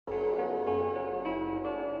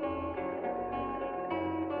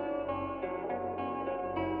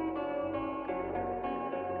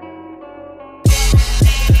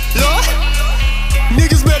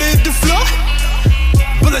kitchen floor.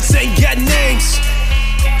 Bullets ain't got names.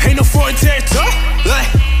 Ain't no foreign territory. Like,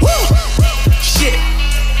 woo, shit.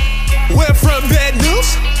 Where from, bad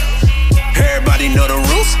news? Everybody know the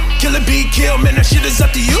rules. Kill or be killed, man, that shit is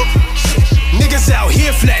up to you. Niggas out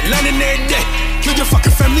here flatlining every day. Kill your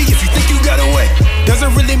fucking family if you think you got away.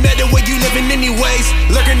 Doesn't really matter where you living anyways.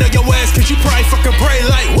 Lurking on your ass cause you probably fucking pray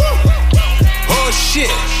like, woo. Oh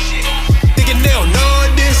shit. Thinking they don't know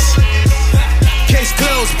this. Case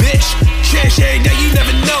closed, bitch. Cherish every day, you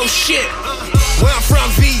never know shit. Where I'm from,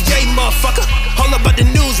 VA, motherfucker. All about the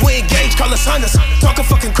news, we engage, call us hunters. Talking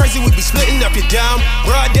fucking crazy, we be splitting up your down.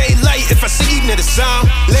 Broad daylight, if I see you near the sound.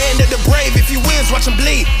 Land of the brave, if you wins, watch them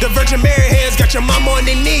bleed. The Virgin Mary hands got your mama on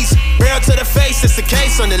their knees. Barrel to the face, it's the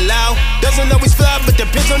case on the loud. Doesn't always fly, but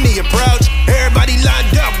depends on the approach. Everybody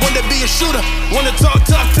lined up, wanna be a shooter. Wanna talk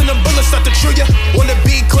tough till the bullets start to chew ya. Wanna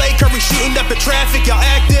be Clay Curry shooting up the traffic. Y'all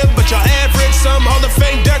active, but y'all average. Some Hall of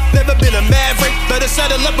Fame dirt, never been a maverick. Better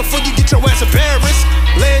settle up before you get your ass in Paris.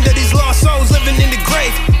 Land of these lost souls living in the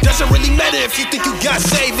grave. Doesn't really matter if you think you got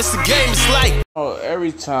saved. It's the game, it's like.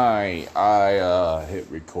 Every time I hit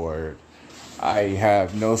record, I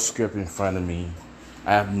have no script in front of me.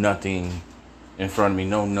 I have nothing in front of me,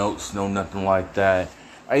 no notes, no nothing like that.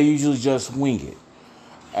 I usually just wing it.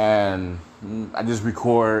 And I just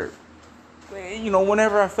record,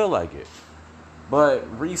 whenever I feel like it.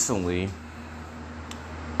 But recently,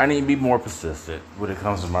 I need to be more persistent when it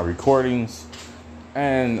comes to my recordings.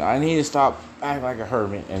 And I need to stop acting like a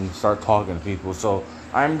hermit and start talking to people. So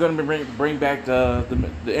I'm going to bring back the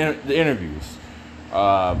interviews.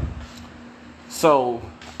 So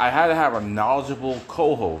I had to have a knowledgeable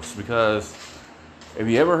co-host, because if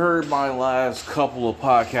you ever heard my last couple of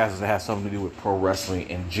podcasts that have something to do with pro wrestling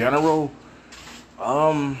in general,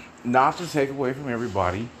 not to take away from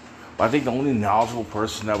everybody, but I think the only knowledgeable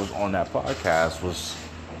person that was on that podcast was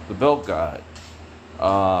the Belt God.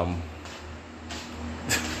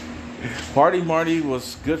 Party Marty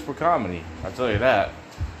was good for comedy, I'll tell you that.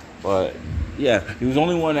 But yeah, he was the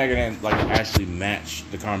only one that can actually match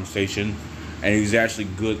the conversation, and he's actually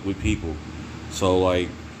good with people. So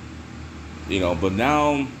but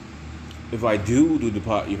now if I do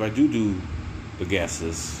the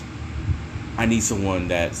guesses, I need someone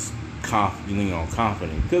that's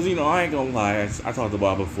confident. Because I ain't gonna lie, I talked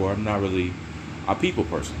about it before, I'm not really a people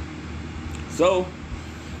person. So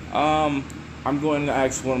I'm going to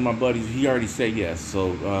ask one of my buddies. He already said yes.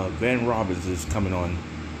 So Van Robbins is coming on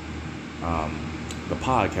the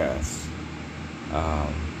podcast.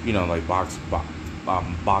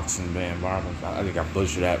 Boxing Van Robbins. I think I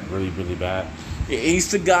butchered that really, really bad.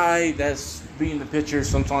 He's the guy that's being the picture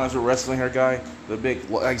sometimes with wrestling hair guy, the big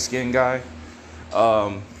light-skinned guy.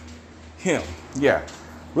 Him, yeah,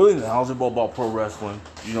 really knowledgeable about pro wrestling.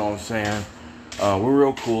 You know what I'm saying? We're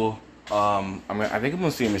real cool. I think I'm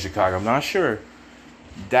gonna see him in Chicago. I'm not sure.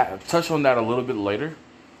 Touch on that a little bit later.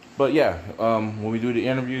 But yeah, when we do the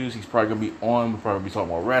interviews, he's probably gonna be on. We'll probably be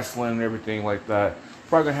talking about wrestling and everything like that.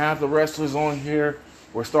 Probably gonna have the wrestlers on here.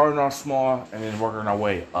 We're starting off small and then working our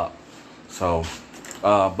way up. So,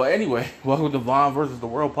 but anyway, welcome to Vaughn versus the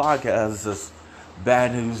World podcast. It's just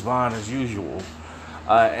bad news, Vaughn, as usual.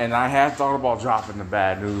 And I have thought about dropping the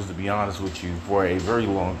bad news, to be honest with you, for a very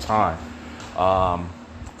long time.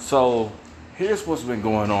 So here's what's been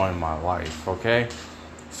going on in my life, okay?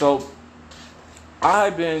 So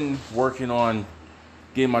I've been working on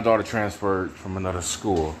getting my daughter transferred from another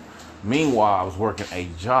school. Meanwhile, I was working a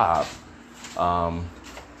job.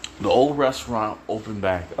 The old restaurant opened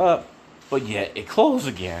back up, but yet it closed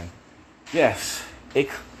again. Yes, it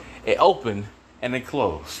opened and it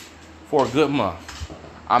closed for a good month.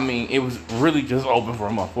 I mean, it was really just open for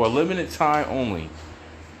a month, for a limited time only.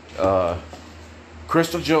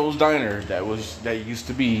 Crystal Joe's Diner, that used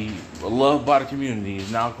to be loved by the community, is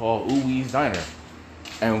now called Ooh Wee's Diner,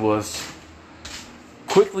 and was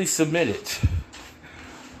quickly submitted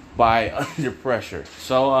by Under Pressure.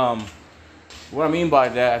 So, what I mean by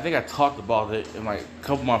that, I think I talked about it in a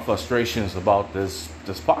couple of my frustrations about this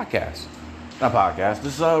podcast. Not podcast,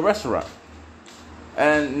 this restaurant.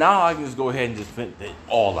 And now I can just go ahead and just vent it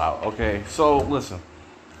all out, okay? So, listen.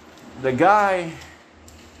 The guy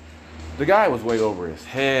was way over his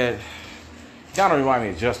head. He kind of reminded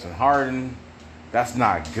me of Justin Harden. That's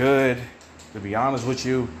not good, to be honest with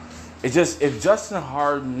you. It's just, if Justin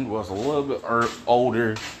Harden was a little bit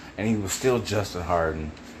older and he was still Justin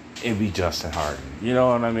Harden, it'd be Justin Harden. You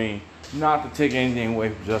know what I mean? Not to take anything away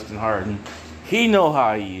from Justin Harden. He know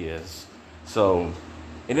how he is. So,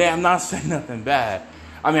 and I'm not saying nothing bad.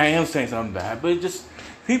 I mean, I am saying something bad, but just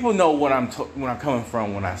people know what I'm coming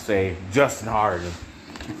from when I say Justin Harden,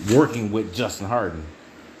 working with Justin Harden.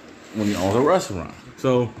 when he owns a restaurant.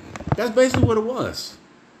 So that's basically what it was,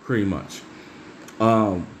 pretty much.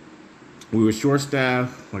 We were short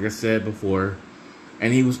staffed, like I said before,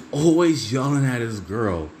 and he was always yelling at his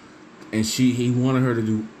girl, and he wanted her to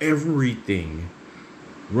do everything,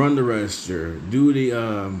 run the register, do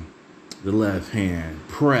the left hand,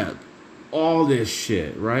 prep, all this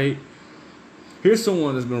shit, right? Here's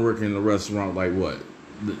someone that's been working in the restaurant like what,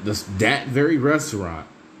 that very restaurant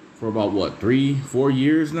for about what, 3-4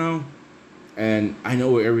 years now, and I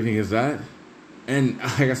know where everything is at. And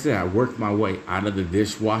like I said, I worked my way out of the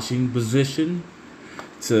dishwashing position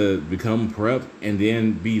to become prep and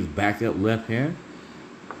then be backup left hand.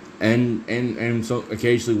 And so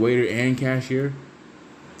occasionally waiter and cashier.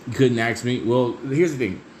 You couldn't ask me. Well, here's the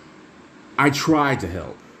thing. I tried to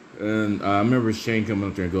help. And I remember Shane coming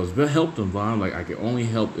up there and goes, but help them, Vaughn. Like, I can only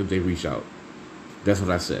help if they reach out. That's what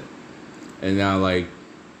I said. And now, like,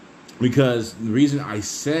 because the reason I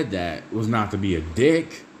said that was not to be a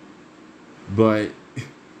dick, but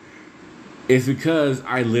it's because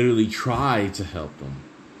I literally tried to help them.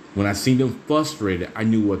 When I seen them frustrated, I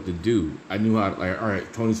knew what to do. I knew how to, like, all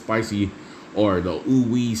right, Tony Spicy, or the Ooh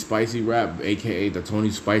Wee Spicy Wrap, a.k.a. the Tony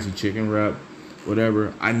Spicy Chicken Wrap,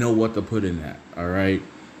 whatever. I know what to put in that, all right?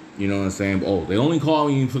 You know what I'm saying? Oh, they only call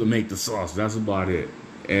me to make the sauce. That's about it.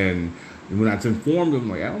 And when I informed them,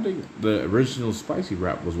 like, I don't think the original Spicy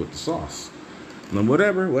Wrap was with the sauce. And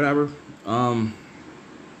whatever.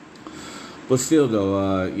 But still,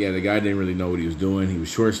 though, yeah, the guy didn't really know what he was doing. He was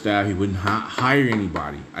short-staffed. He wouldn't hire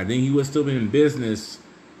anybody. I think he would still be in business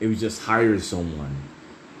if he just hired someone.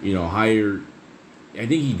 You know, I think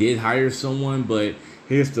he did hire someone, but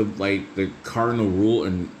here's the cardinal rule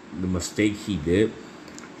and the mistake he did.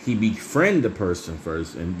 He befriended the person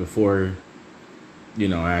first, and before, you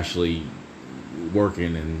know, actually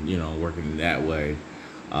working that way.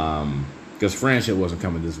 Because friendship wasn't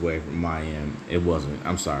coming this way from my end. It wasn't.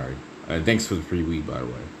 I'm sorry. Thanks for the free weed, by the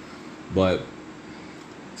way. But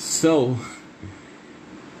so,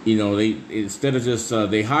 you know, they instead of just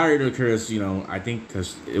they hired her because, you know, I think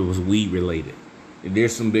because it was weed related.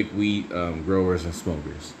 There's some big weed growers and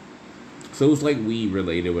smokers, so it was like weed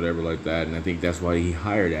related, whatever, like that. And I think that's why he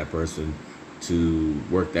hired that person to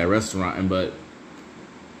work that restaurant. But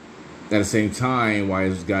at the same time, while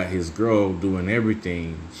he's got his girl doing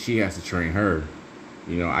everything, she has to train her.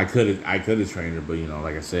 You know, I could have trained her, but, you know,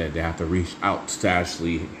 like I said, they have to reach out to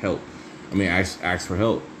actually help. I mean, ask for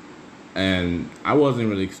help. And I wasn't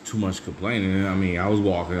really too much complaining. I mean, I was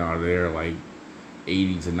walking out of there like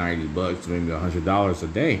 $80 to $90, maybe $100 a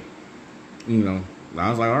day. You know, I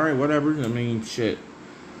was like, all right, whatever. I mean, shit.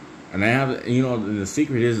 And I have, you know, the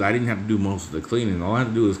secret is I didn't have to do most of the cleaning. All I had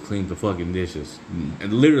to do was clean the fucking dishes.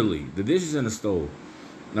 And literally, the dishes in the stove.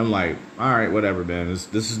 And I'm like, all right, whatever, man.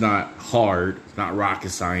 This is not hard. It's not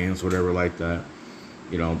rocket science, whatever like that.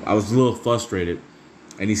 You know, I was a little frustrated.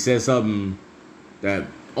 And he said something that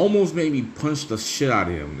almost made me punch the shit out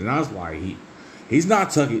of him. And I was like, he's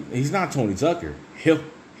not Tony Tucker.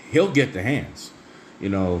 He'll get the hands. You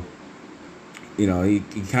know, he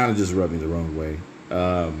kind of just rubbed me the wrong way.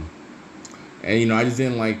 And, you know, I just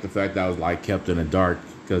didn't like the fact that I was, like, kept in the dark.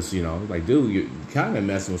 Because, you know, like, dude, you're kind of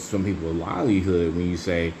messing with some people's livelihood when you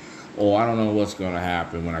say, oh, I don't know what's going to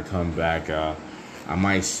happen when I come back. I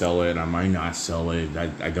might sell it. I might not sell it.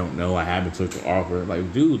 I don't know. I haven't took the offer.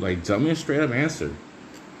 Like, dude, like, tell me a straight up answer.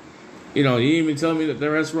 You know, you didn't even tell me that the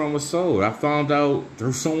restaurant was sold. I found out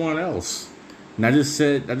through someone else. And I just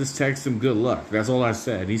texted him good luck. That's all I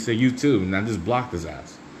said. He said, you too. And I just blocked his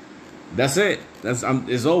ass. That's it.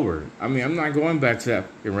 It's over. I mean, I'm not going back to that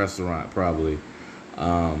fucking restaurant probably.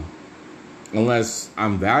 Unless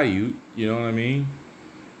I'm valued, you know what I mean?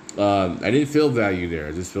 I didn't feel value there.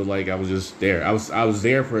 I just feel like I was just there. I was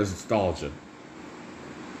there for nostalgia.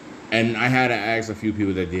 And I had to ask a few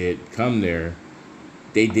people that did come there.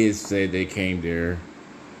 They did say they came there.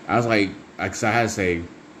 I was like, I had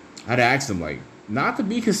to ask them, like, not to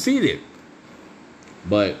be conceited,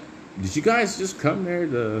 but did you guys just come there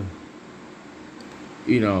to,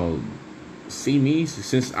 you know, see me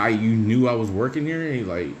since you knew I was working here? And he's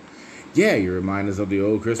like, yeah, you remind us of the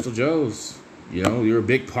old Crystal Joes. You know, you're a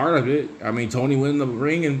big part of it. I mean, Tony went in the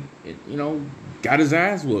ring and, you know, got his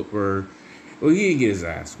ass whooped. Well, he didn't get his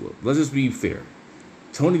ass whooped. Let's just be fair.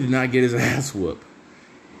 Tony did not get his ass whooped.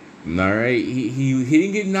 All right? He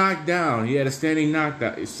didn't get knocked down. He had a standing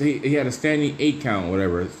knockdown. He had a standing 8 count,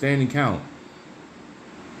 whatever, standing count.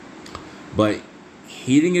 But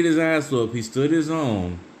he didn't get his ass whooped. He stood his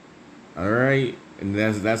own. All right? And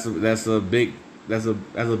that's a big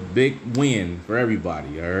win for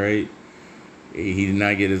everybody, all right? He did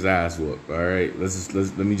not get his ass whooped. All right,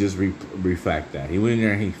 let me just refact that. He went in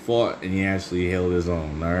there and he fought and he actually held his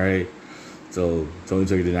own. All right, so Tony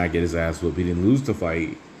Tucker did not get his ass whooped. He didn't lose the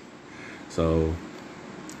fight. So,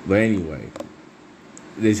 but anyway,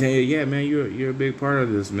 they say, yeah, man, you're a big part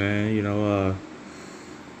of this, man.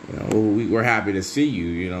 We're happy to see you.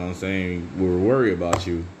 You know what I'm saying? We're worried about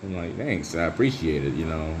you. I'm like, thanks, I appreciate it.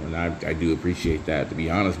 And I do appreciate that, to be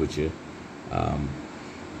honest with you.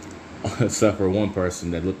 Except for one person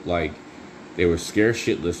that looked like they were scared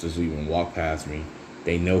shitless to even walk past me.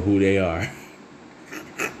 They know who they are.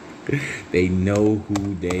 They know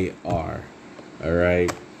who they are. All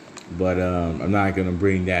right? But I'm not going to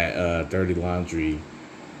bring that dirty laundry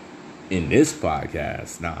in this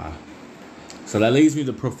podcast. Nah. So that leads me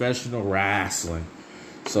to professional wrestling.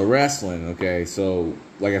 So wrestling, okay. So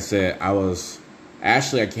like I said,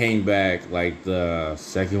 I came back like the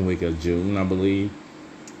second week of June, I believe.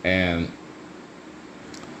 And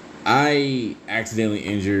I accidentally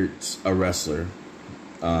injured a wrestler.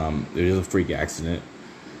 It was a freak accident.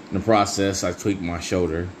 In the process, I tweaked my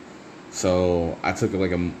shoulder. So I took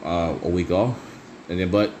like a week off. And then,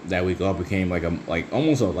 but that week off became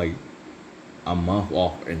almost a month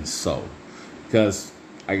off and so. Because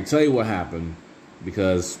I can tell you what happened.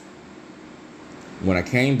 Because when I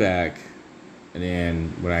came back, and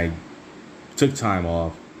then when I took time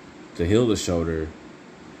off to heal the shoulder,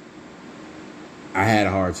 I had a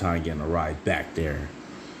hard time getting a ride back there.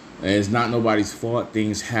 And it's not nobody's fault.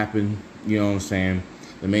 Things happen. You know what I'm saying?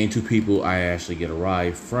 The main two people I actually get a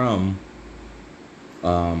ride from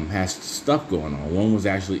has stuff going on. One was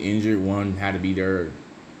actually injured. One had to be there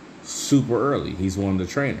super early. He's one of the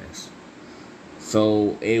trainers.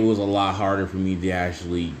 So it was a lot harder for me to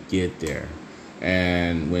actually get there.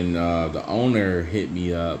 And when the owner hit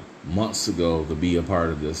me up months ago to be a part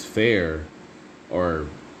of this fair, or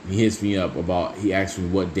he hits me up he asked me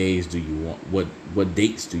what days do you want, what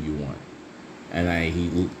dates do you want? And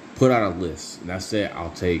he put out a list. And I said,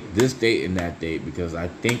 I'll take this date and that date because I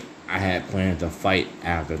think I had planned to fight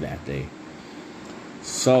after that day.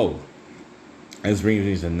 So, this brings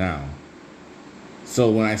me to now. So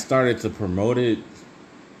when I started to promote it,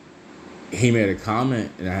 he made a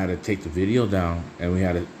comment and I had to take the video down and we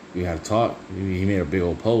had to talk. He made a big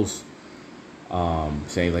old post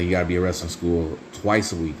saying like you gotta be at wrestling school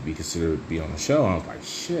twice a week to be considered to be on the show. And I was like,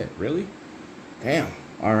 shit, really? Damn.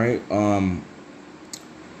 All right. And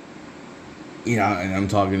I'm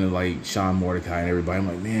talking to like Sean Mordecai and everybody. I'm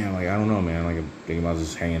like, man, like I don't know, man. Like I'm thinking about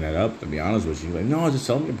just hanging that up. To be honest with you, like no, just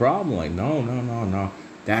tell me your problem. Like no,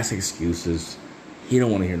 that's excuses. He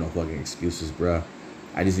don't want to hear no fucking excuses, bruh.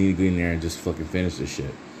 I just need to go in there and just fucking finish this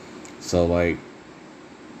shit. So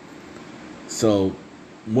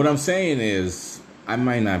what I'm saying is, I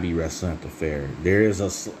might not be wrestling at the fair.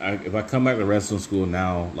 If I come back to wrestling school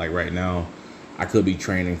now, like right now, I could be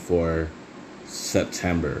training for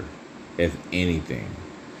September, if anything.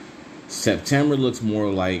 September looks more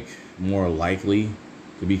likely,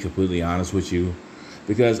 to be completely honest with you,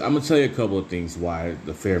 because I'm gonna tell you a couple of things why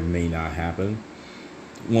the fair may not happen.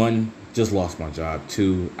 One, just lost my job.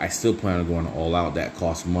 Two, I still plan on going all out. That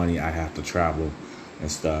costs money. I have to travel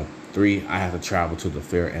and stuff. Three, I have to travel to the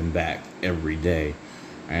fair and back every day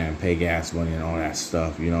and pay gas money and all that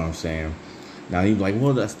stuff. You know what I'm saying? Now you're like,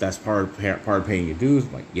 well, that's part of paying your dues.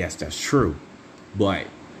 I'm like, yes, that's true. But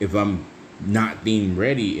if I'm not being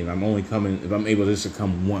ready and if I'm able just to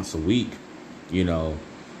come once a week,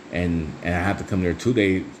 and I have to come there 2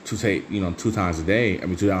 times a day. I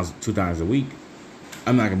mean, two times a week.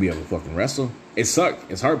 I'm not gonna be able to fucking wrestle. It sucked.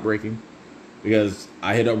 It's heartbreaking because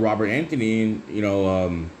I hit up Robert Anthony and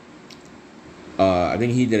I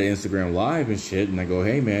think he did an Instagram live and shit. And I go,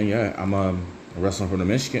 hey man, yeah, I'm wrestling from the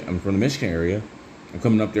Michigan. I'm from the Michigan area. I'm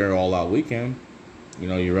coming up there all out weekend.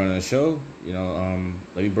 You're running a show.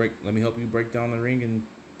 Let me help you break down the ring and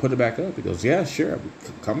put it back up. He goes, yeah, sure.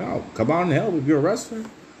 Come on and help if you're a wrestler.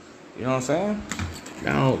 You know what I'm saying?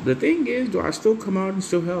 Now the thing is, do I still come out and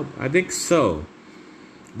still help? I think so.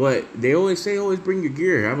 But they always bring your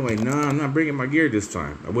gear. I'm like, nah, I'm not bringing my gear this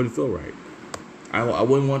time. I wouldn't feel right. I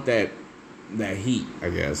wouldn't want that heat, I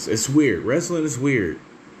guess. It's weird. Wrestling is weird.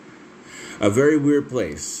 A very weird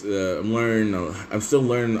place. I'm still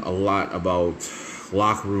learning a lot about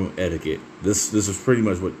locker room etiquette. This is pretty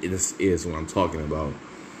much what this is when I'm talking about.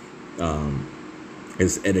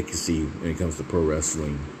 It's etiquette when it comes to pro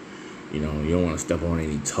wrestling. You don't want to step on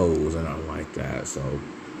any toes and nothing like that. So,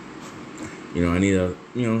 I need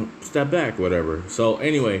to, step back, whatever. So,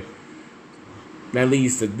 anyway, that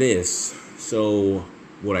leads to this. So,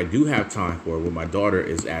 what I do have time for when my daughter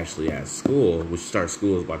is actually at school, which starts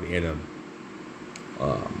school is about the end of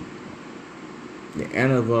the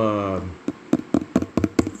end of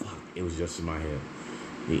it was just in my head.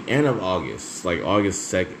 The end of August, like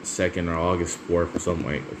August 2nd or August 4th or something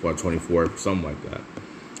like, or 24th, something like that.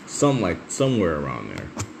 Somewhere around there.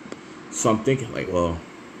 So I'm thinking like, well,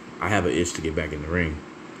 I have an itch to get back in the ring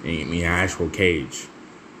and get me an actual cage.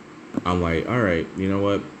 I'm like, all right, you know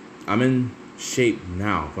what? I'm in shape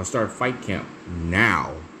now. If I start fight camp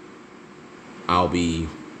now, I'll be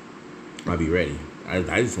ready. I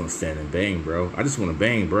just want to stand and bang, bro. I just want to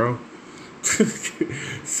bang, bro.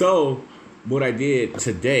 So, what I did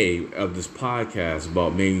today of this podcast,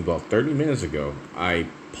 about 30 minutes ago, I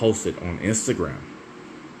posted on Instagram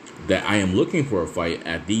that I am looking for a fight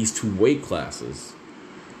at these 2 weight classes.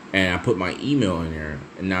 And I put my email in there.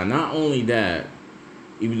 And now, not only that,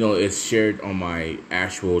 even though it's shared on my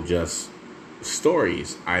actual just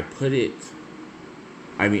stories, I put it,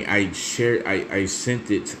 I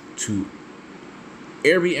sent it to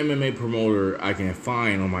every MMA promoter I can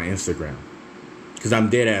find on my Instagram. Because I'm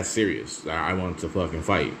dead ass serious. I want to fucking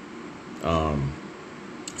fight.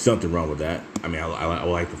 Something wrong with that. I mean, I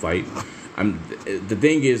like to fight. The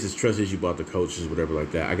thing is trust issue about the coaches, whatever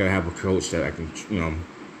like that. I gotta have a coach that I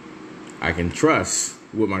can trust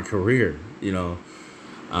with my career,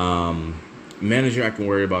 Manager, I can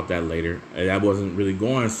worry about that later. That wasn't really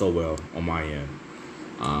going so well on my end.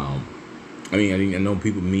 I know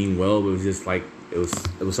people mean well, but it was just like, it was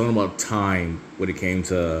something about time when it came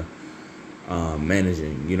to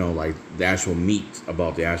managing, like the actual meat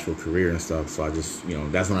about the actual career and stuff. So I just,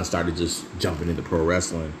 that's when I started just jumping into pro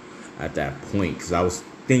wrestling at that point, because I was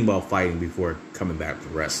thinking about fighting before coming back to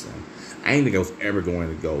wrestling. I didn't think I was ever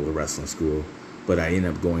going to go to wrestling school, but I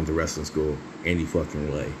ended up going to wrestling school any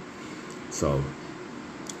fucking way. So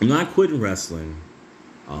I'm not quitting wrestling.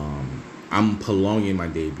 I'm prolonging my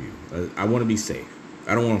debut. I want to be safe.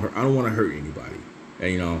 I don't want to hurt anybody.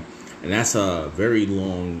 And that's a very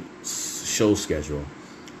long show schedule.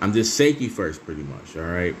 I'm just safety first, pretty much. All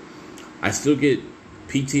right. I still get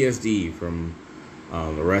PTSD from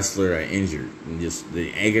the wrestler I injured, and just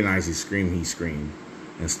the agonizing scream he screamed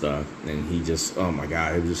and stuff. And he just, oh my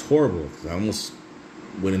God, it was just horrible. I almost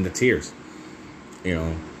went into tears.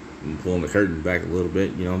 And pulling the curtain back a little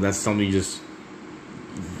bit. That's something you just,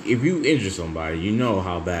 if you injure somebody, you know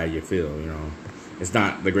how bad you feel. It's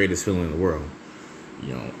not the greatest feeling in the world.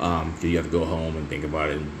 You have to go home and think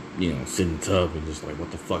about it, and, sit in the tub and just like,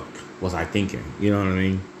 what the fuck was I thinking? You know what I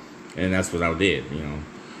mean? And that's what I did.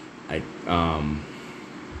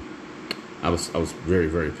 I was very,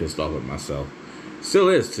 very pissed off at myself. Still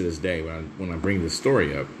is to this day. When I bring this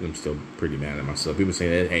story up, I'm still pretty mad at myself. People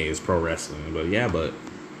say that, hey, it's pro wrestling, but yeah, but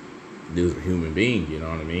dude's a human being. You know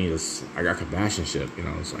what I mean? I got compassion shit.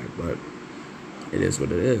 It's like, but it is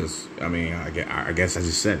what it is. I mean, I guess I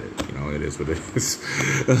just said it. It is what it is.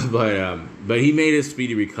 But he made a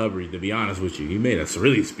speedy recovery. To be honest with you, he made a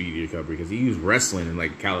really speedy recovery because he was wrestling in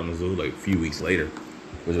like Kalamazoo like a few weeks later,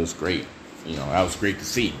 which was great. That was great to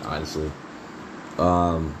see, honestly.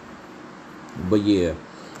 But yeah,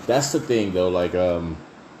 that's the thing though. Like,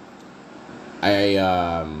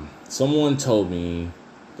 someone told me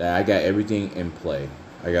that I got everything in play.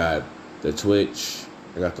 I got the Twitch,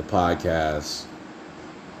 I got the podcast,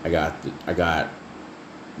 I got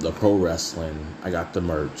the pro wrestling, I got the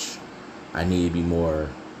merch. I need to be more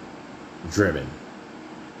driven.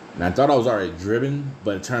 And I thought I was already driven,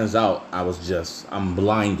 but it turns out I'm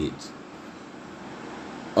blinded.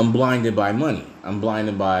 I'm blinded by money. I'm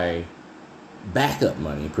blinded by backup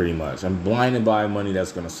money, pretty much. I'm blinded by money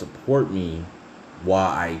that's going to support me while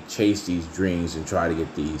I chase these dreams and try to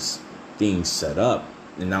get these things set up.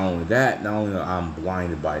 And not only that I'm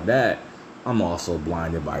blinded by that, I'm also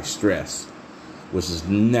blinded by stress, which is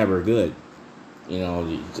never good. Do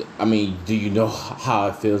you know how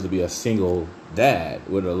it feels to be a single dad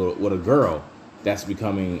with a girl that's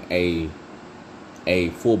becoming a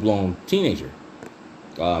full-blown teenager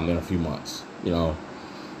in a few months?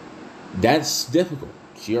 That's difficult.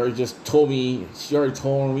 She already told me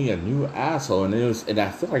a new asshole, and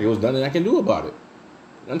I feel like it was nothing I can do about it.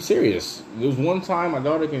 I'm serious. There was one time my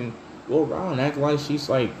daughter can go around and act like she's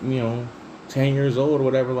like, 10 years old or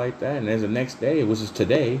whatever like that, and then the next day, which is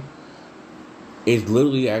today, is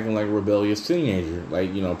literally acting like a rebellious teenager,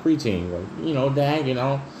 like, preteen, like, Dad,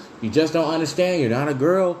 you just don't understand. You're not a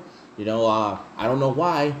girl. I don't know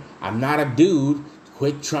why. I'm not a dude.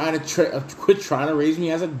 Quit trying to raise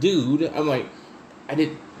me as a dude. I'm like,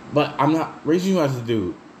 but I'm not raising you as a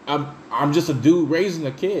dude. I'm just a dude raising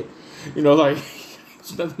a kid. Like,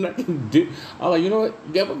 there's nothing I can do. I'm like, you know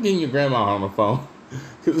what? Get up getting your grandma on the phone.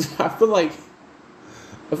 Because I feel like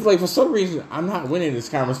for some reason, I'm not winning this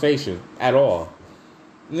conversation at all.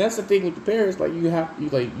 And that's the thing with the parents. Like you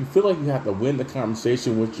feel like you have to win the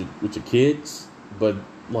conversation with your kids, but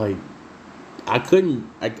like I couldn't.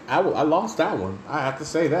 I lost that one. I have to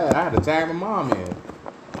say that I had to tag my mom in.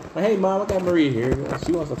 Like, hey mom, I got Maria here.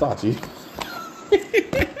 She wants to talk to you.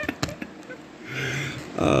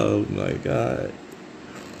 Oh my god,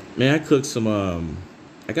 man! I cooked some. I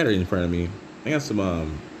got it in front of me. I got some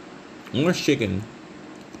orange chicken,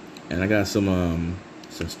 and I got some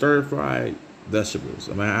stir fried vegetables.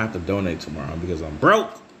 I might have to donate tomorrow because I'm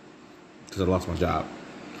broke because I lost my job.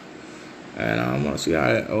 And I want to see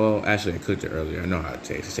how well, actually, I cooked it earlier. I know how it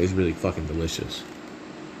tastes. It tastes really fucking delicious.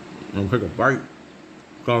 I'm gonna take a bite.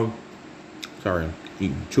 Sorry,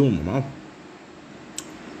 I'm chewing my mouth.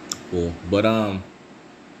 Cool. But, I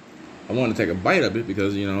want to take a bite of it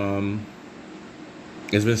because,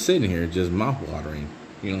 it's been sitting here just mouth watering.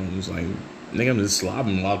 It's like, nigga, I'm just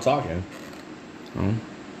slobbing while talking.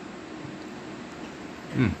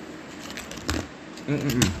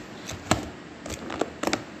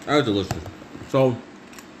 That was delicious. So,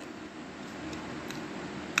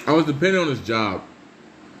 I was depending on this job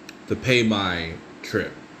to pay my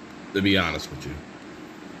trip, to be honest with you.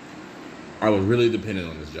 I was really dependent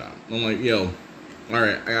on this job. I'm like, yo,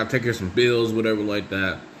 alright, I gotta take care of some bills, whatever like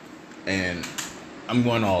that. And I'm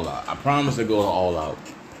going all out. I promised to go all out.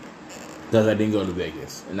 Because I didn't go to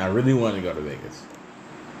Vegas. And I really wanted to go to Vegas.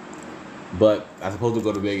 But I was supposed to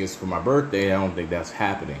go to Vegas for my birthday. I don't think that's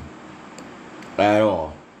happening. At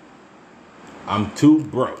all. I'm too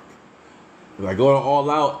broke. If I go all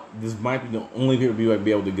out, this might be the only people I'd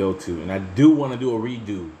be able to go to. And I do want to do a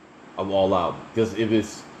redo of All Out. Because if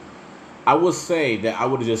it's... I would say that I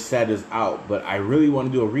would have just sat this out. But I really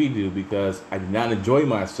want to do a redo because I did not enjoy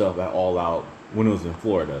myself at All Out when it was in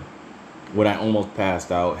Florida. When I almost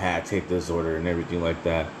passed out, had tic disorder and everything like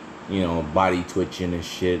that. Body twitching and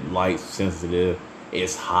shit, light sensitive.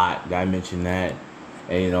 It's hot. Did I mention that?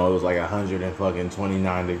 And it was like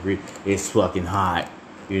 129 degrees. It's fucking hot.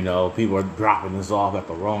 People are dropping us off at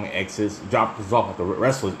the wrong exits. Dropped us off at the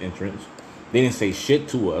wrestler's entrance. They didn't say shit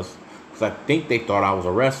to us because I think they thought I was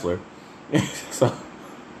a wrestler. So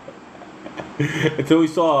until we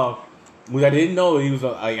saw, which I didn't know he was.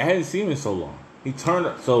 I hadn't seen him in so long. He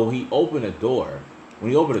opened the door. When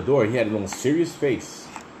he opened the door, he had a little serious face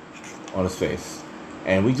on his face.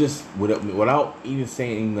 And we just, without even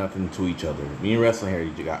saying nothing to each other, me and Wrestling Harry,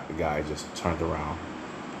 the guy, just turned around.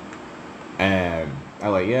 And I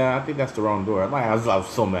was like, yeah, I think that's the wrong door. I was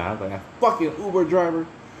so mad. I was like, that fucking Uber driver.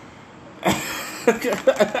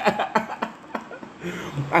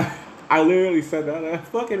 I literally said that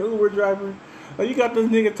fucking Uber driver. Like, you got this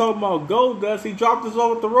nigga talking about gold dust. He dropped us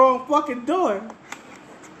off at the wrong fucking door.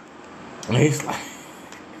 And he's like,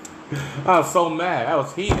 I was so mad. I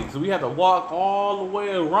was heated. So we had to walk all the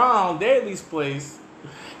way around Daly's place.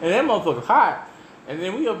 And that motherfucker's hot. And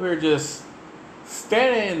then we up here just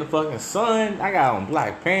standing in the fucking sun. I got on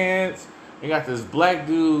black pants. You got this black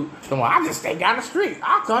dude. Come on, I just stay down the street.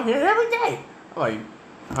 I come here every day. I'm like,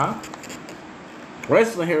 huh?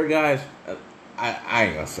 Wrestling here, guys. I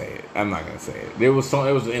ain't gonna say it. I'm not gonna say it. It was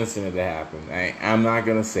an incident that happened. I'm not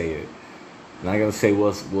gonna say it. I'm not gonna say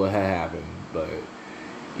what had happened, but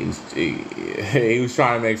he was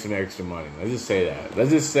trying to make some extra money. Let's just say that. Let's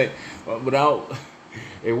just say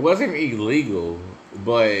it wasn't illegal,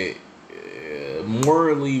 but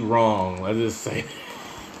morally wrong. Let's just say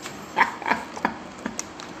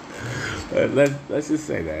let's just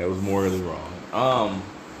say that it was morally wrong.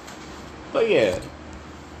 But yeah.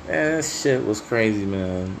 Man, that shit was crazy,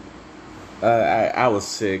 man. I was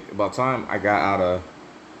sick. By the time I got out of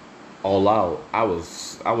All Out, I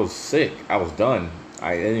was sick. I was done.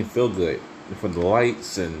 I didn't feel good. From the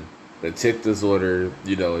lights and the tic disorder,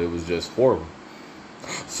 it was just horrible.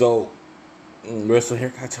 So, the rest of the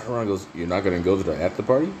haircut turned around and goes, "You're not going to go to the after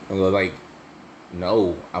party?" I go like,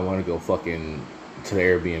 "No, I want to go fucking to the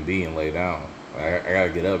Airbnb and lay down. I got to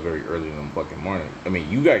get up very early in the fucking morning. I mean,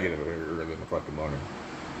 you got to get up very early in the fucking morning.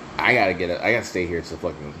 I gotta stay here till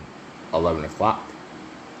fucking 11 o'clock.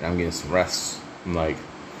 And I'm getting some rest." I'm like,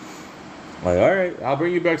 all right, I'll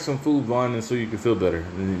bring you back some food, Vaughn, and so you can feel better.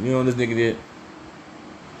 And you know what this nigga did?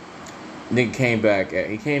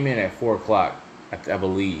 Nigga came in at 4 o'clock, I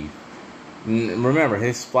believe. Remember,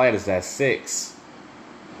 his flight is at 6.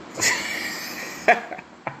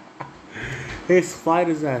 His flight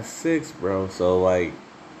is at 6, bro. So, like,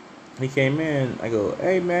 he came in. I go,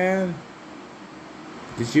 "Hey, man,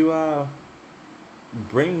 did you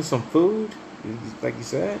bring some food, like you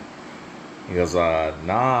said?" He goes,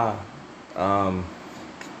 "Nah.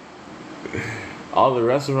 All the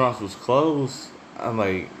restaurants was closed." I'm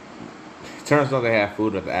like, turns out they had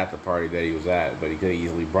food at the after party that he was at, but he could have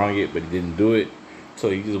easily brung it, but he didn't do it. So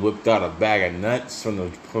he just whipped out a bag of nuts from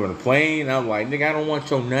the plane. I'm like, nigga, I don't want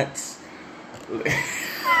your nuts.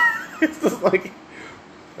 It's just like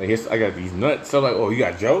I got these nuts. So I'm like, oh, you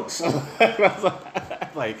got jokes? I was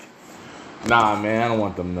like, nah, man, I don't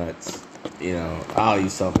want them nuts. You know, I'll eat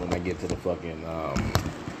something when I get to the fucking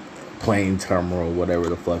plane terminal, whatever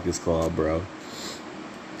the fuck it's called, bro.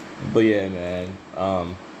 But yeah, man.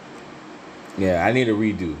 Yeah, I need a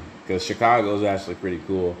redo because Chicago's actually pretty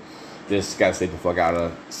cool. Just gotta stay the fuck out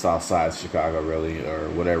of South Side Chicago, really, or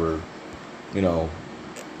whatever. You know,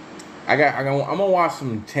 I'm gonna watch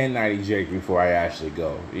some 1090 Jake before I actually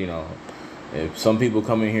go. You know, if some people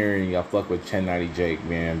come in here and y'all fuck with 1090 Jake,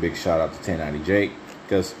 man, big shout out to 1090 Jake,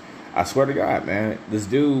 because I swear to God, man, this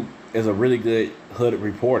dude is a really good hood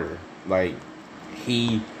reporter. Like,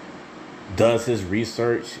 he does his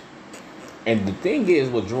research, and the thing is,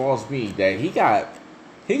 what draws me that he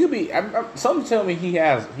could be. Some tell me he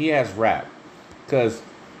has rap, because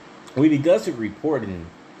when he does the reporting,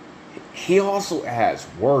 he also adds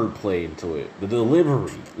wordplay into it. The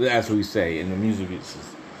delivery, that's what we say in the music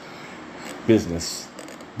business.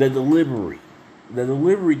 The delivery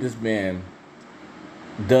this man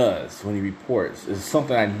does when he reports is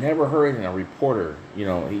something I never heard in a reporter. You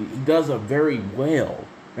know, he does it very well.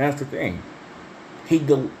 That's the thing.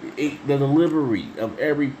 The delivery of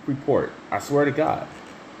every report, I swear to God.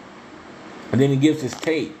 And then he gives his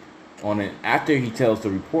take on it after he tells the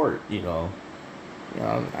report. You know,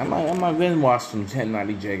 I might then watch some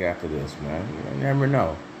 1090 Jake after this, man. You never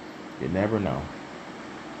know. You never know.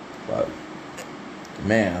 But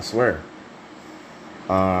man, I swear.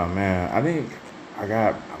 Man, I think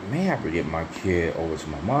I may have to get my kid over to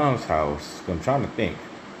my mom's house. I'm trying to think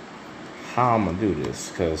how I'm gonna do this,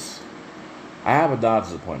 because I have a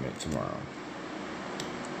doctor's appointment tomorrow,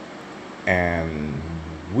 and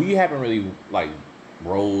we haven't really like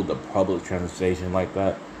rode the public transportation like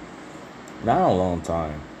that, not in a long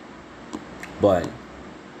time. But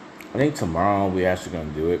I think tomorrow we actually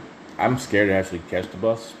gonna do it. I'm scared to actually catch the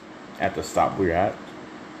bus at the stop we're at,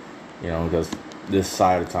 you know, because this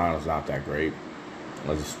side of town is not that great.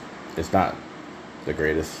 It's not the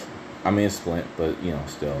greatest. I mean, it's Flint, but you know,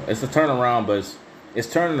 still, it's a turnaround, but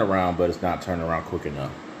it's turning around, but it's not turning around quick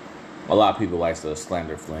enough. A lot of people like to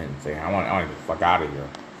slander Flint and say, I want to get the fuck out of here.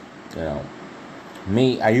 You know,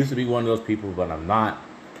 me, I used to be one of those people, but I'm not.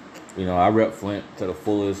 You know, I rep Flint to the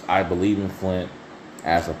fullest. I believe in Flint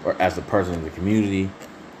as a person in the community,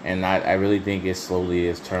 and I really think it slowly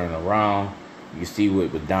is turning around. You see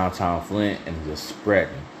with downtown Flint and just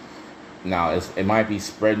spreading. Now, it might be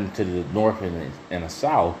spreading to the north and the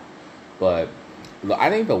south, but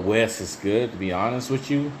I think the west is good, to be honest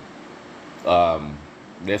with you.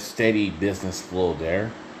 There's steady business flow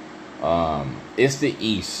there. It's the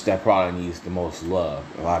east that probably needs the most love,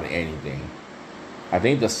 a lot of anything. I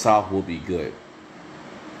think the south will be good.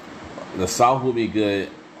 The south will be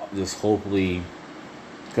good, just hopefully,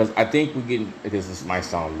 because I think because this might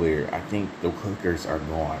sound weird, I think the hookers are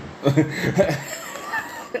gone.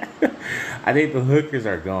 I think the hookers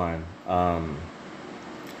are gone.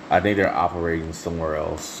 I think they're operating somewhere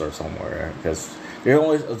else or somewhere, because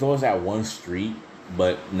there's always that one street,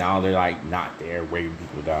 but now they're like not there, waving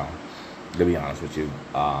people down, to be honest with you.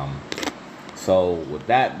 So with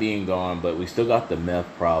that being gone, but we still got the meth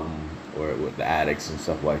problem, or with the addicts and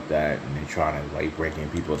stuff like that, and they're trying to like break in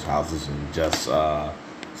people's houses and just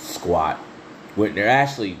squat. When they're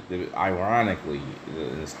actually, ironically,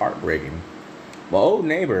 it's heartbreaking. My old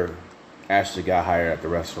neighbor actually got hired at the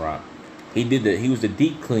restaurant. He was the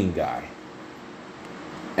deep clean guy.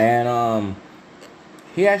 And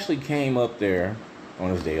he actually came up there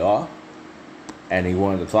on his day off, and he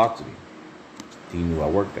wanted to talk to me. He knew I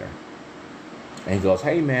worked there. And he goes,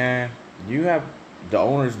 hey man, do you have the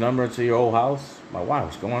owner's number to your old house? My wife,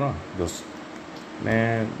 what's going on? He goes,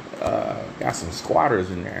 man, got some squatters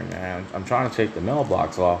in there, man. I'm trying to take the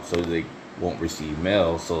mailbox off so they won't receive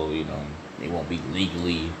mail, so, you know, it won't be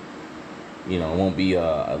legally, you know, it won't be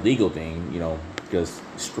a legal thing, you know, because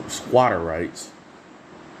squatter rights.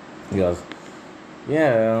 He goes,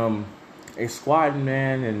 yeah, they squatting,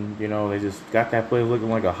 man, and, you know, they just got that place looking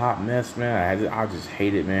like a hot mess, man. I just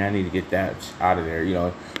hate it, man. I need to get that out of there, you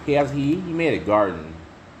know. He made a garden.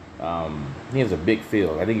 He has a big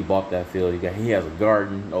field. I think he bought that field. He has a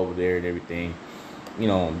garden over there and everything. You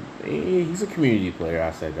know, he's a community player.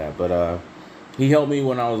 I said that, but he helped me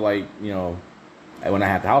when I was like, you know, when I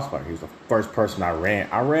had the house party. He was the first person I ran.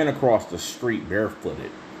 I ran across the street barefooted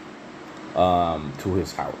to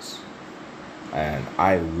his house, and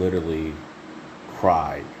I literally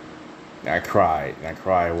cried I cried. And I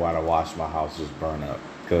cried while I watched my house just burn up.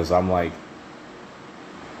 Because I'm like,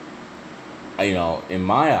 you know, in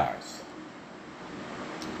my eyes,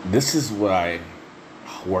 this is what I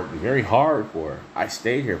worked very hard for. I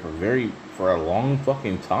stayed here for a long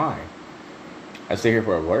fucking time. I stayed here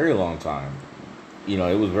for a very long time. You know,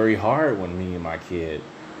 it was very hard when me and my kid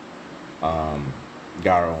got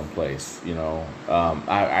our own place. You know,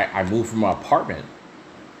 I moved from my apartment.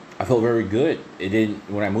 I felt very good. It didn't.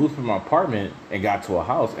 When I moved from my apartment and got to a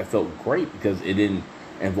house, it felt great because it didn't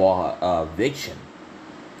involve eviction.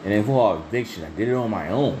 It involved eviction. I did it on my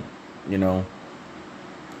own. You know,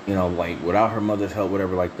 like without her mother's help,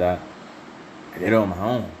 whatever like that. I did it on my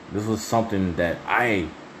own. This was something that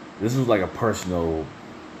this was like a personal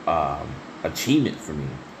achievement for me.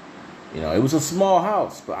 You know, it was a small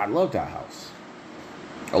house, but I loved that house.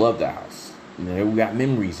 I loved that house. You know, we got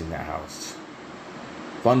memories in that house.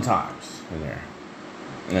 Fun times in there.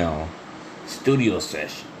 You know, studio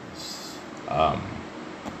sessions.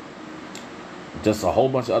 Just a whole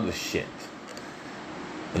bunch of other shit.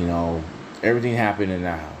 You know, everything happened in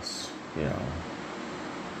that house. You know.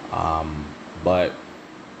 But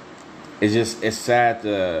it's sad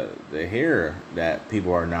to hear that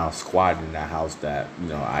people are now squatting in that house that, you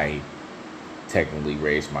know, I technically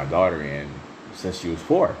raised my daughter in since she was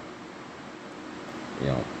 4. You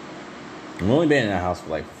know, I've only been in that house for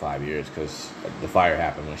like 5 years because the fire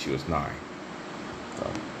happened when she was 9.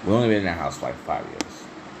 So we've only been in that house for like 5 years.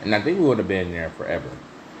 And I think we would have been there forever,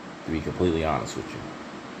 to be completely honest with you.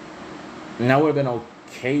 And I would have been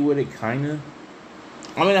okay with it, kind of.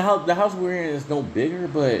 I mean, the house we're in is no bigger,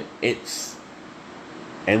 but it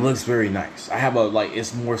looks very nice. I have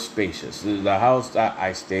it's more spacious. The house that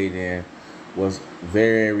I stayed in was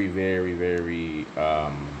very, very, very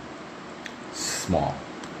small.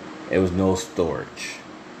 It was no storage.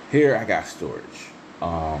 Here I got storage.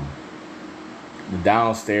 The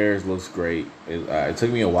downstairs looks great. It took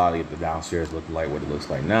me a while to get the downstairs looking like what it looks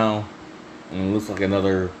like now. And it looks like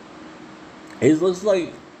it looks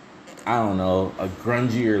like, I don't know, a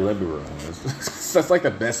grungier living room. That's like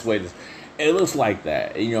the best way to. It looks like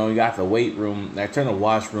that. You know, you got the weight room. I turned the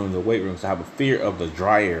washroom to weight room, so I have a fear of the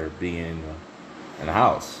dryer being in the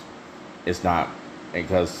house. It's not,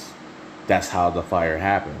 because that's how the fire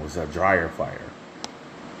happened. It was a dryer fire.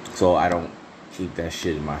 So I don't keep that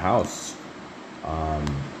shit in my house.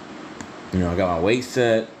 You know, I got my weight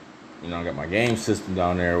set. You know, I got my game system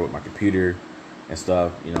down there with my computer and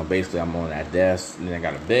stuff. You know, basically I'm on that desk, and then I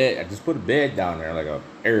got a bed. I just put a bed down there, like a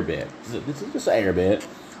air bed. This is just an air bed.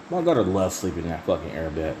 My daughter loves sleeping in that fucking air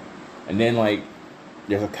bed. And then, like,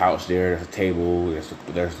 there's a couch there, there's a table,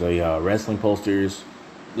 there's the wrestling posters.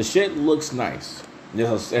 The shit looks nice.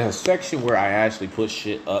 There's a section where I actually put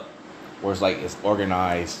shit up, where it's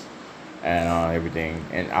organized and everything.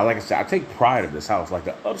 And like I said, I take pride of this house. Like,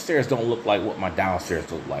 the upstairs don't look like what my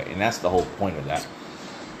downstairs look like, and that's the whole point of that.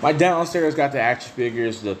 My downstairs got the action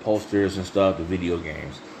figures, the posters and stuff, the video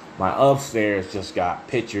games. My upstairs just got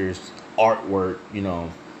pictures, artwork, you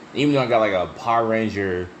know. Even though I got like a Power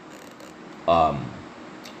Ranger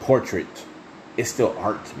portrait, it's still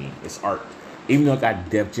art to me. It's art. Even though I got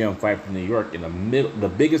Def Jam Fight from New York in the middle, the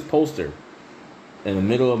biggest poster in the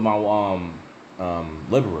middle of my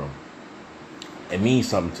living room, it means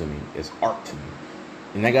something to me. It's art to me.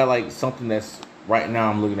 And I got like something that's right now,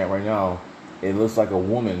 I'm looking at right now. It looks like a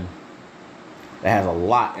woman that has a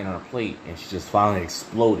lot in her plate, and she just finally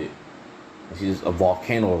exploded. And a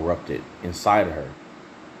volcano erupted inside of her.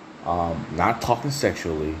 Not talking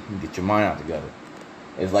sexually. Get your mind out together.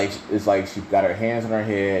 It's like she's got her hands on her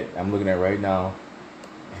head. I'm looking at it right now.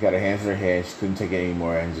 She got her hands on her head. She couldn't take it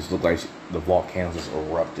anymore, and just looked like the volcano just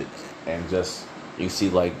erupted, and just you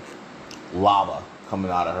see like lava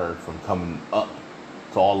coming out of her from coming up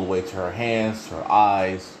to all the way to her hands, to her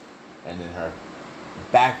eyes, and then her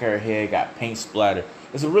back of her head got paint splatter.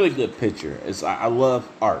 It's a really good picture. I love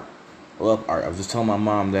art. I love art. I was just telling my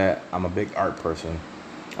mom that I'm a big art person.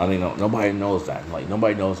 I mean, nobody knows that. Like,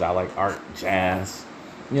 nobody knows that I like art, jazz,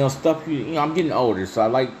 you know, stuff. You know, I'm getting older, so I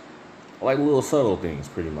like little subtle things,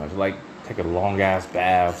 pretty much. I like taking long ass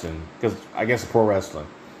baths, and because I guess pro wrestling.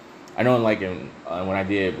 I know, when I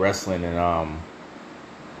did wrestling in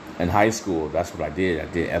high school, that's what I did. I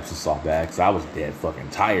did Epsom salt baths because I was dead fucking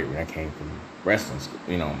tired when I came from wrestling.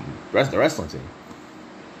 You know, the wrestling team.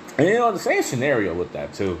 And you know, the same scenario with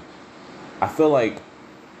that too. I feel like.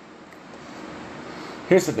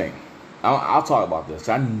 Here's the thing. I'll talk about this.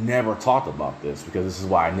 I never talked about this because this is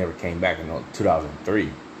why I never came back in 2003.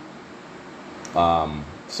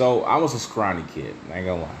 So I was a scrawny kid. I ain't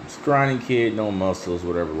gonna lie. Scrawny kid, no muscles,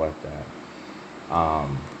 whatever like that. I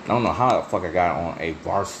don't know how the fuck I got on a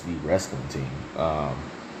varsity wrestling team.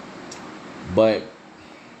 But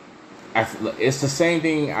it's the same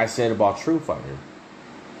thing I said about True Fighter.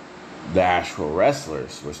 The actual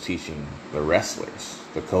wrestlers was teaching the wrestlers.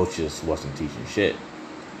 The coaches wasn't teaching shit.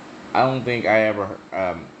 I don't think I ever...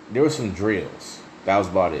 there were some drills. That was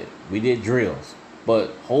about it. We did drills.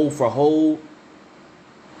 But hold for hold,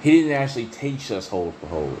 he didn't actually teach us hold for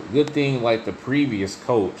hold. Good thing, like, the previous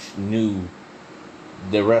coach knew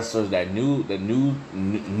the wrestlers that knew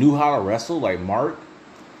how to wrestle, like Mark,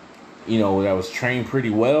 you know, that was trained pretty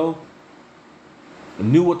well,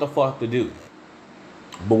 knew what the fuck to do.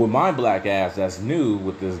 But with my black ass that's new,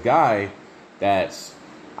 with this guy that's,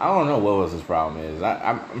 I don't know what was his problem is.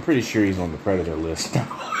 I'm pretty sure he's on the Predator list now.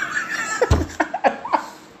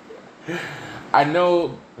 I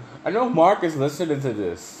know Mark is listening to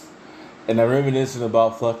this, and I'm reminiscing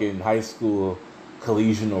about fucking high school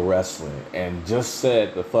collegial wrestling, and just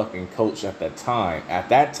said the fucking coach at that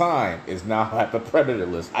time is now at the Predator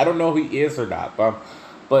list. I don't know if he is or not, but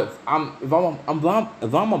if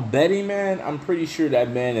I'm a betting man, I'm pretty sure that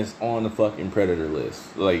man is on the fucking Predator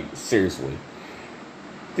list. Like, seriously,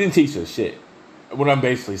 didn't teach us shit. What I'm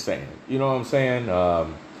basically saying, you know what I'm saying?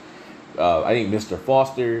 I think Mr.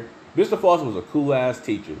 Foster was a cool ass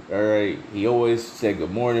teacher. All right, he always said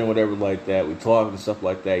good morning, whatever like that. We talked and stuff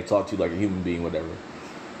like that. He talked to you like a human being, whatever.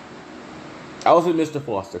 I was in Mr.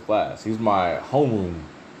 Foster class. He's my homeroom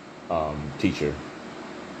teacher.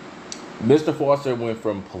 Mr. Foster went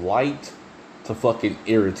from polite to fucking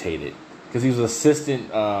irritated because he was assistant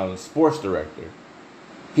sports director.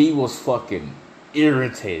 He was fucking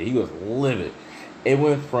irritated. He was livid. It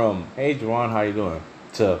went from, "Hey, Juwan, how you doing?"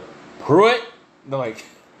 to "Pruitt." They're like,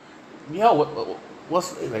 "Yo,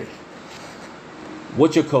 what's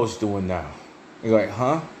your coach doing now?" He's like,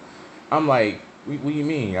 "Huh?" I'm like, "What do you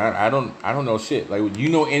mean? I don't know shit. Like, you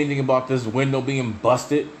know anything about this window being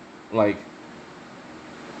busted?" Like,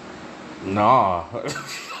 nah.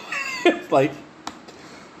 Like,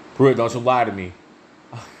 "Pruitt, don't you lie to me."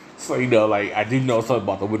 So, you know, like, I do know something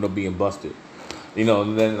about the window being busted. You know,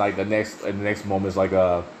 and then like the next moment is like,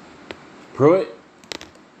 "Pruitt,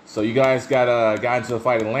 so you guys got into a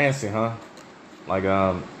fight in Lansing, huh?" Like,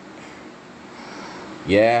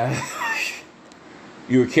 "Yeah."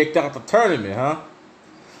 "You were kicked out the tournament, huh?"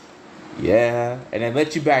 "Yeah." "And then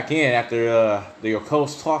let you back in after your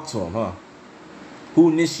coach talked to him, huh?" "Who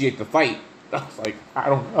initiated the fight?" I was like, "I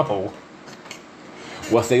don't know."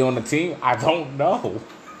 "Was they on the team?" "I don't know."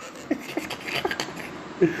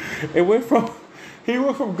 He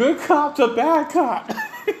went from good cop to bad cop.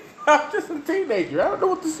 I'm just a teenager. I don't know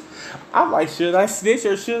what this. I'm like, should I snitch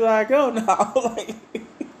or should I go now?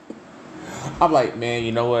 I'm like, man,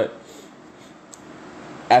 you know what?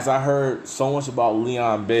 As I heard so much about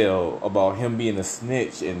Leon Bell, about him being a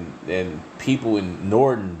snitch, and people in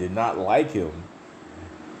Norton did not like him,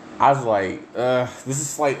 I was like, this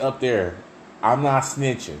is like up there. I'm not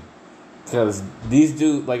snitching. Because these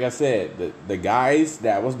dudes, like I said, the guys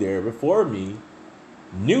that was there before me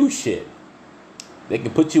knew shit. They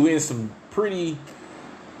can put you in some pretty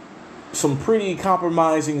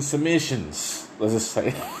compromising submissions, let's just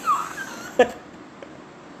say.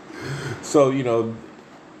 So, you know,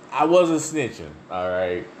 I wasn't snitching, all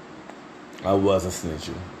right? I wasn't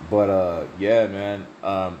snitching. But, yeah, man,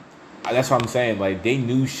 that's what I'm saying. Like, they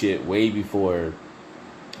knew shit way before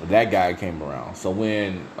that guy came around. So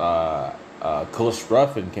when Coach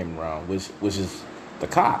Ruffin came around, which is the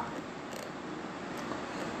cop,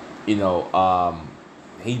 you know,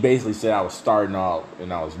 he basically said I was starting out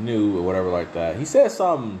and I was new or whatever like that. He said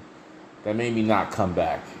something that made me not come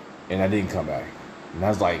back, and I didn't come back. And I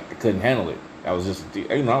was like, I couldn't handle it. I was just,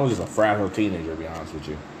 you know, I was just a fragile teenager, to be honest with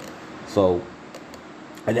you. So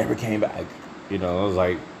I never came back. You know, I was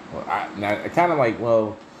like, well, I kind of like,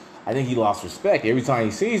 well, I think he lost respect. Every time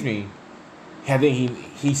he sees me, I think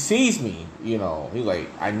he sees me, you know. He's like,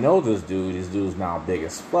 I know this dude. This dude's now big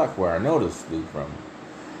as fuck. Where I know this dude from,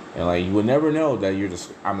 and like you would never know that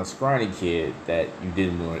I'm a scrawny kid that you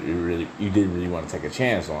didn't really want to take a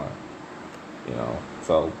chance on, you know.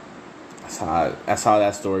 So that's how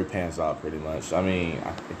that story pans out, pretty much. I mean,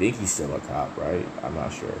 I think he's still a cop, right? I'm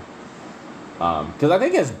not sure, because I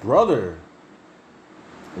think his brother.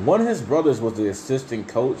 One of his brothers was the assistant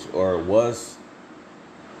coach, or was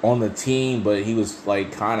on the team, but he was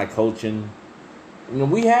like kind of coaching. You know,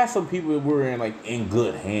 we had some people that were in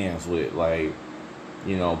good hands with, like,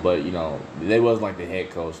 you know, but you know, they wasn't like the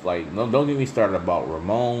head coach. Like, no, don't get me started about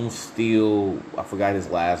Ramon Steele. I forgot his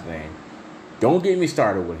last name. Don't get me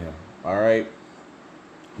started with him. All right,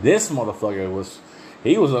 this motherfucker was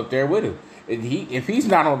up there with him. And if he's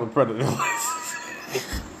not on the Predator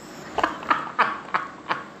list.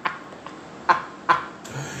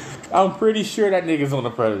 I'm pretty sure that nigga's on the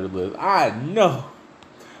predator list. I know.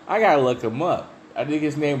 I gotta look him up. I think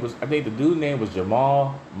the dude's name was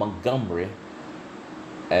Jamal Montgomery.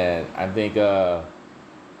 And I think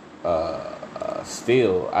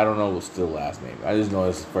Steele, I don't know what Steele's last name. I just know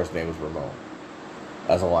his first name was Ramon.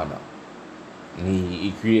 That's all I know. And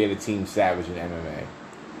he created Team Savage in MMA.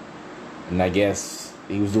 And I guess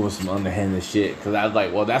he was doing some underhanded shit. Because I was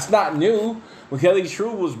like, well, that's not new. When Kelly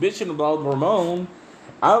True was bitching about Ramon,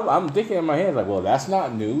 I'm thinking in my head, like, well, that's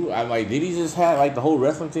not new. I'm like, did he just have, like, the whole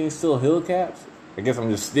wrestling team still Hill Caps? I guess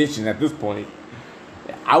I'm just snitching at this point.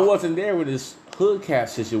 I wasn't there when this Hood Cap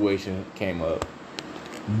situation came up.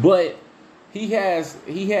 But he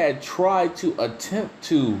had tried to attempt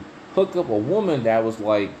to hook up a woman that was,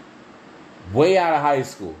 like, way out of high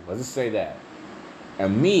school. Let's just say that.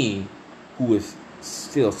 And me, who is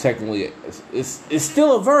still technically, is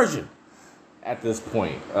still a virgin at this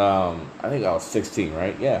point. I think I was 16,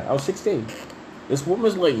 right? Yeah, I was 16. This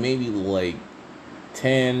woman's like maybe like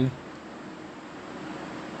 10,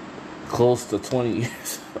 close to 20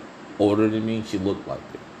 years older than me. She looked like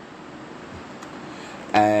it.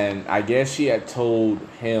 And I guess she had told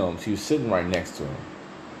him, she was sitting right next to him,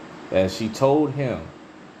 and she told him,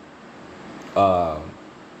 oh,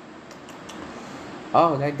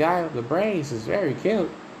 that guy with the brains is very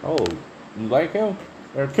cute. Oh, you like him?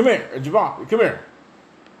 Come here, Javon, come here.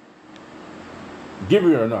 Give her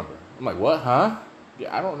your number. I'm like, what, huh?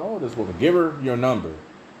 Yeah, I don't know this woman. Give her your number.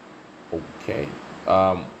 Okay.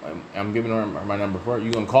 I'm giving her my number for her.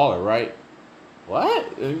 You gonna call her, right?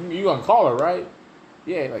 What? You gonna call her, right?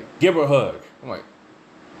 Yeah, like, give her a hug. I'm like,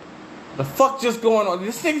 the fuck just going on?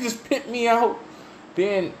 This thing just picked me out.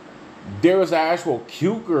 Then there was an actual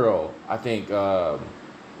cute girl, I think,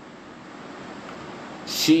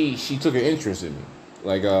 she took an interest in me.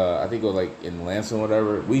 Like, I think it was like in Lansing or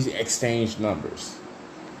whatever. We exchanged numbers.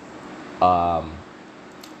 And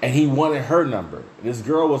he wanted her number. This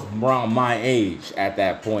girl was around my age at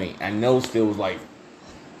that point. I know still was like,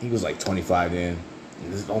 he was like 25 then.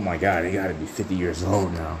 Oh my God, he gotta be 50 years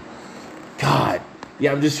old now. God.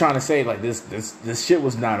 Yeah, I'm just trying to say, like, this shit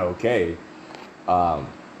was not okay.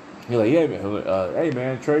 He's like, yeah, man. Hey,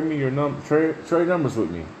 man, trade me your number. Trade numbers with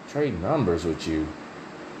me. Trade numbers with you.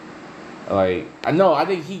 Like, I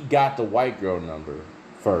think he got the white girl number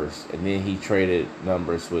first, and then he traded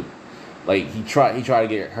numbers with, like, he tried to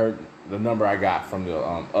get her the number I got from the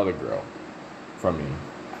other girl from me.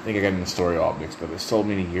 I think I got the story all mixed up. It's so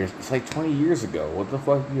many years. It's like 20 years ago. What the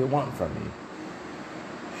fuck do you want from me?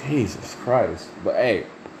 Jesus Christ. But hey,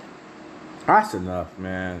 that's enough,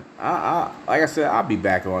 man. I like I said, I'll be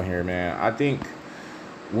back on here, man. I think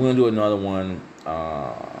we're gonna do another one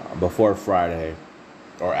before Friday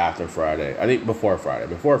or after Friday. I think before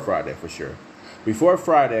Friday for sure. Before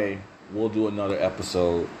Friday, we'll do another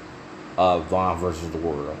episode of Vaughn versus the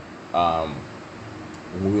World.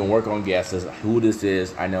 We're gonna work on guesses. Who this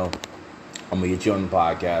is, I know. I'm gonna get you on the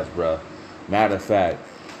podcast, bro. Matter of fact,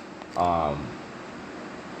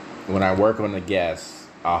 when I work on the guests,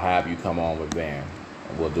 I'll have you come on with Van.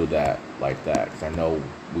 And we'll do that like that. Because I know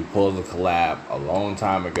we pulled the collab a long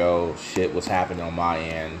time ago. Shit was happening on my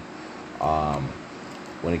end.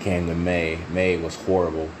 When it came to May. May was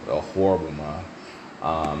horrible. A horrible month.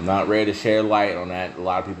 Not ready to share light on that. A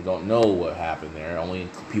lot of people don't know what happened there. Only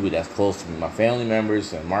people that's close to me. My family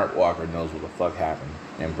members and Mark Walker knows what the fuck happened.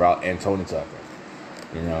 And Tony Tucker.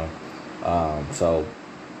 You know.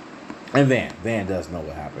 And Van does know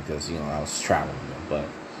what happened because, you know, I was traveling with him.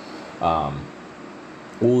 But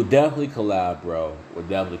we'll definitely collab, bro. We'll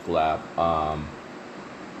definitely collab.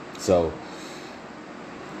 So,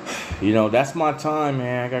 you know, that's my time,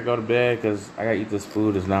 man. I gotta go to bed because I gotta eat this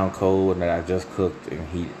food. It's now cold and that I just cooked and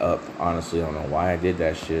heat up. Honestly, I don't know why I did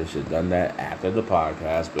that shit. Should have done that after the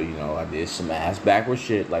podcast. But, you know, I did some ass backward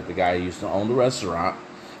shit like the guy who used to own the restaurant.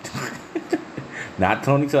 Not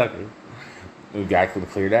Tony Tucker. We got to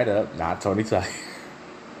clear that up. Not Tony Tucker.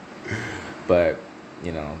 But,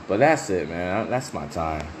 you know, but that's it, man. That's my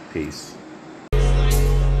time. Peace.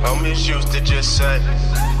 Homies used to just say,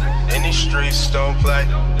 in these streets don't play.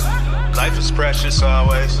 Life is precious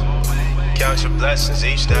always. Count your blessings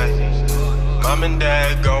each day. Mom and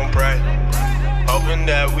dad gon' pray, hoping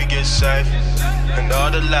that we get safe. And all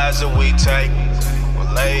the lives that we take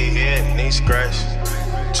will lay here in these graves.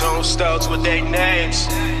 Tombstones with their names,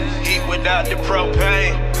 heat without the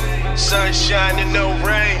propane. Sunshine and no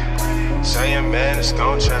rain. Saying, man, it's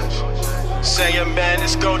gon' change. Saying, man,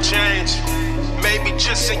 it's gon' change. Maybe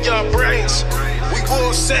just in your brains. We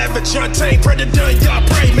wolf savage, untamed, predator in your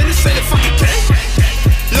brain. Man, this ain't a fucking game.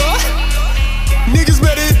 Lord, niggas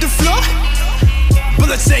better hit the floor.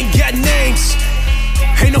 Bullets ain't got names.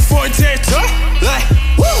 Ain't no foreign territory, like,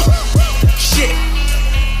 woo, shit.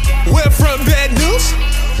 We're from bad news.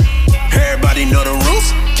 Everybody know the rules.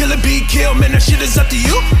 Kill or be killed, man, that shit is up to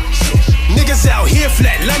you. Niggas out here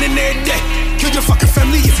flatlining every day. Kill your fucking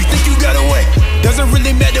family if you think you got away. Doesn't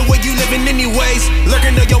really matter where you living anyways.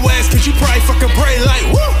 Lurking on your ass cause you probably fucking pray like,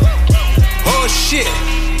 woo. Oh shit,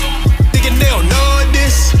 thinking they don't know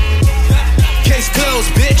this. Case closed,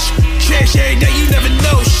 bitch. Cherish every day, you never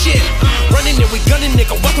know shit. Running and we gunning,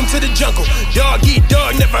 nigga, welcome to the jungle. Dog eat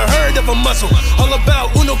dog, never heard of a muscle. All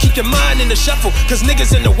about Uno, keep your mind in the shuffle. Cause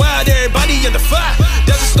niggas in the wild, everybody under fire.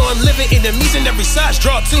 Desert storm living, enemies in every size.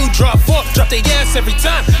 Draw 2, draw 4, drop their ass every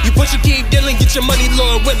time. You push and keep dealing, get your money,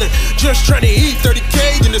 Lord willing. Just trying to eat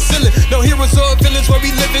 30K in the ceiling. No heroes or villains, where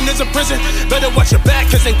we living is a prison. Better watch your back,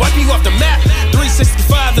 cause they wipe you off the map.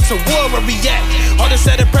 365, it's a war where we at. All this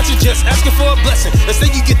added pressure, just asking for a blessing.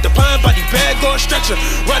 Instead you get the pine body bag or stretcher.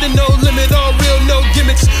 Riding no limit, all real, no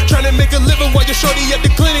gimmicks. Trying to make a living while you're shorty at the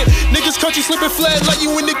clinic. Niggas country slipping flat like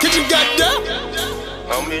you in the kitchen, goddamn.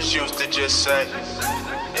 Homies used to just say,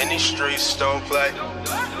 in these streets don't play.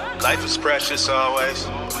 Life is precious always.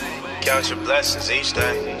 Count your blessings each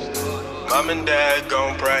day. Mom and dad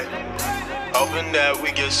gon' pray, hoping that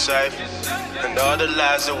we get safe. And all the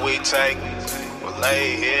lives that we take will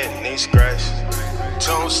lay here in these graves.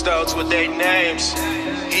 Tombstones with their names,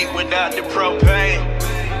 heat without the propane.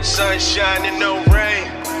 Sunshine and no rain.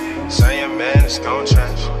 Saying man it's gon'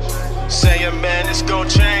 change. Saying man it's gon'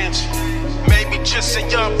 change. Maybe just in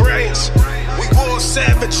your brains. We war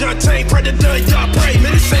savage, untamed predator, y'all pray.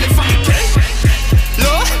 Man, this ain't a fucking game.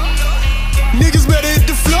 Lord, niggas better hit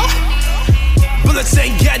the floor. Bullets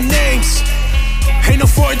ain't got names. Ain't no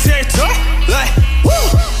foreign territory. Like, woo,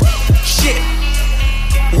 shit.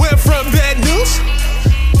 We're from bad news.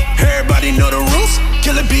 Everybody know the rules.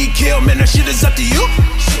 Kill or be killed, man, that shit is up to you.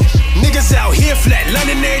 Niggas out here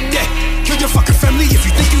flatlining every day. Kill your fucking family if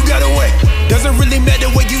you think you got away. Doesn't really matter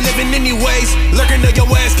where you living anyways. Lurking on your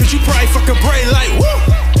ass cause you probably fucking pray like, woo.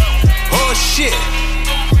 Oh shit,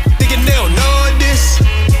 thinking they don't know